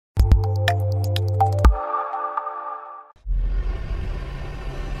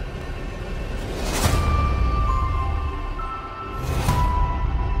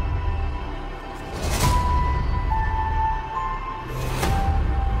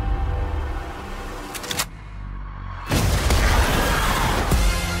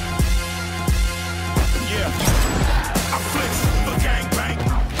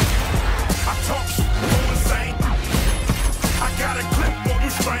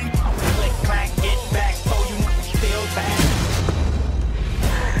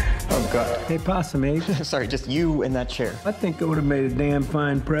Hey, Possum Ape. Sorry, just you in that chair. I think I would have made a damn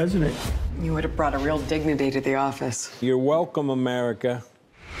fine president. You would have brought a real dignity to the office. You're welcome, America.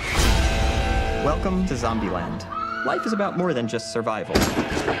 Welcome to Zombieland. Life is about more than just survival.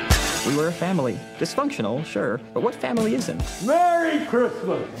 We were a family. Dysfunctional, sure, but what family isn't? Merry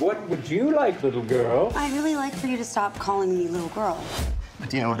Christmas! What would you like, little girl? I'd really like for you to stop calling me little girl.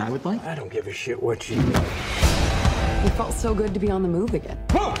 Do you know what I would like? I don't give a shit what you do. It felt so good to be on the move again.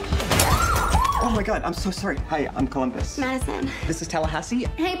 Whoa! Oh my God, I'm so sorry. Hi, I'm Columbus. Madison. This is Tallahassee.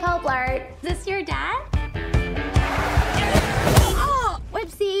 Hey, Poplart. Is this your dad? Oh,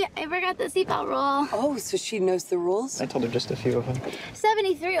 whoopsie. I forgot the seatbelt rule. Oh, so she knows the rules? I told her just a few of them.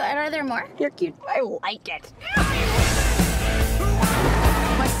 73. Are there more? You're cute. I like it.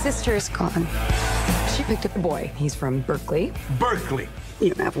 My sister is gone. She picked up a boy. He's from Berkeley. Berkeley.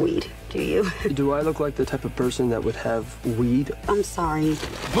 You don't have weed, do you? Do I look like the type of person that would have weed? I'm sorry.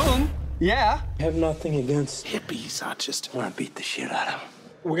 Boom! Yeah? I have nothing against hippies. I just want to beat the shit out of them.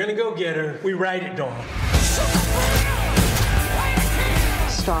 We're gonna go get her. We write it, Dawn.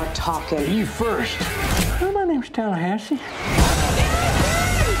 Start talking. You first. Oh, my name's Tallahassee.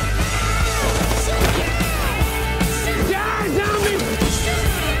 Die, zombie!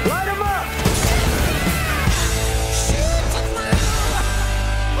 Light 'em up!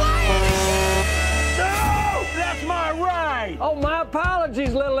 No! That's my ride! Oh, my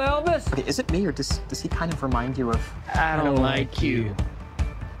apologies, little Elvis. Okay, is it me, or does he kind of remind you of... I don't like you.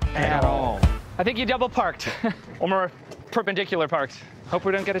 At all. I think you double parked. Or more perpendicular parked. Hope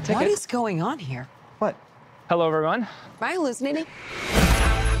we don't get a ticket. What is going on here? What? Hello, everyone. Am I hallucinating?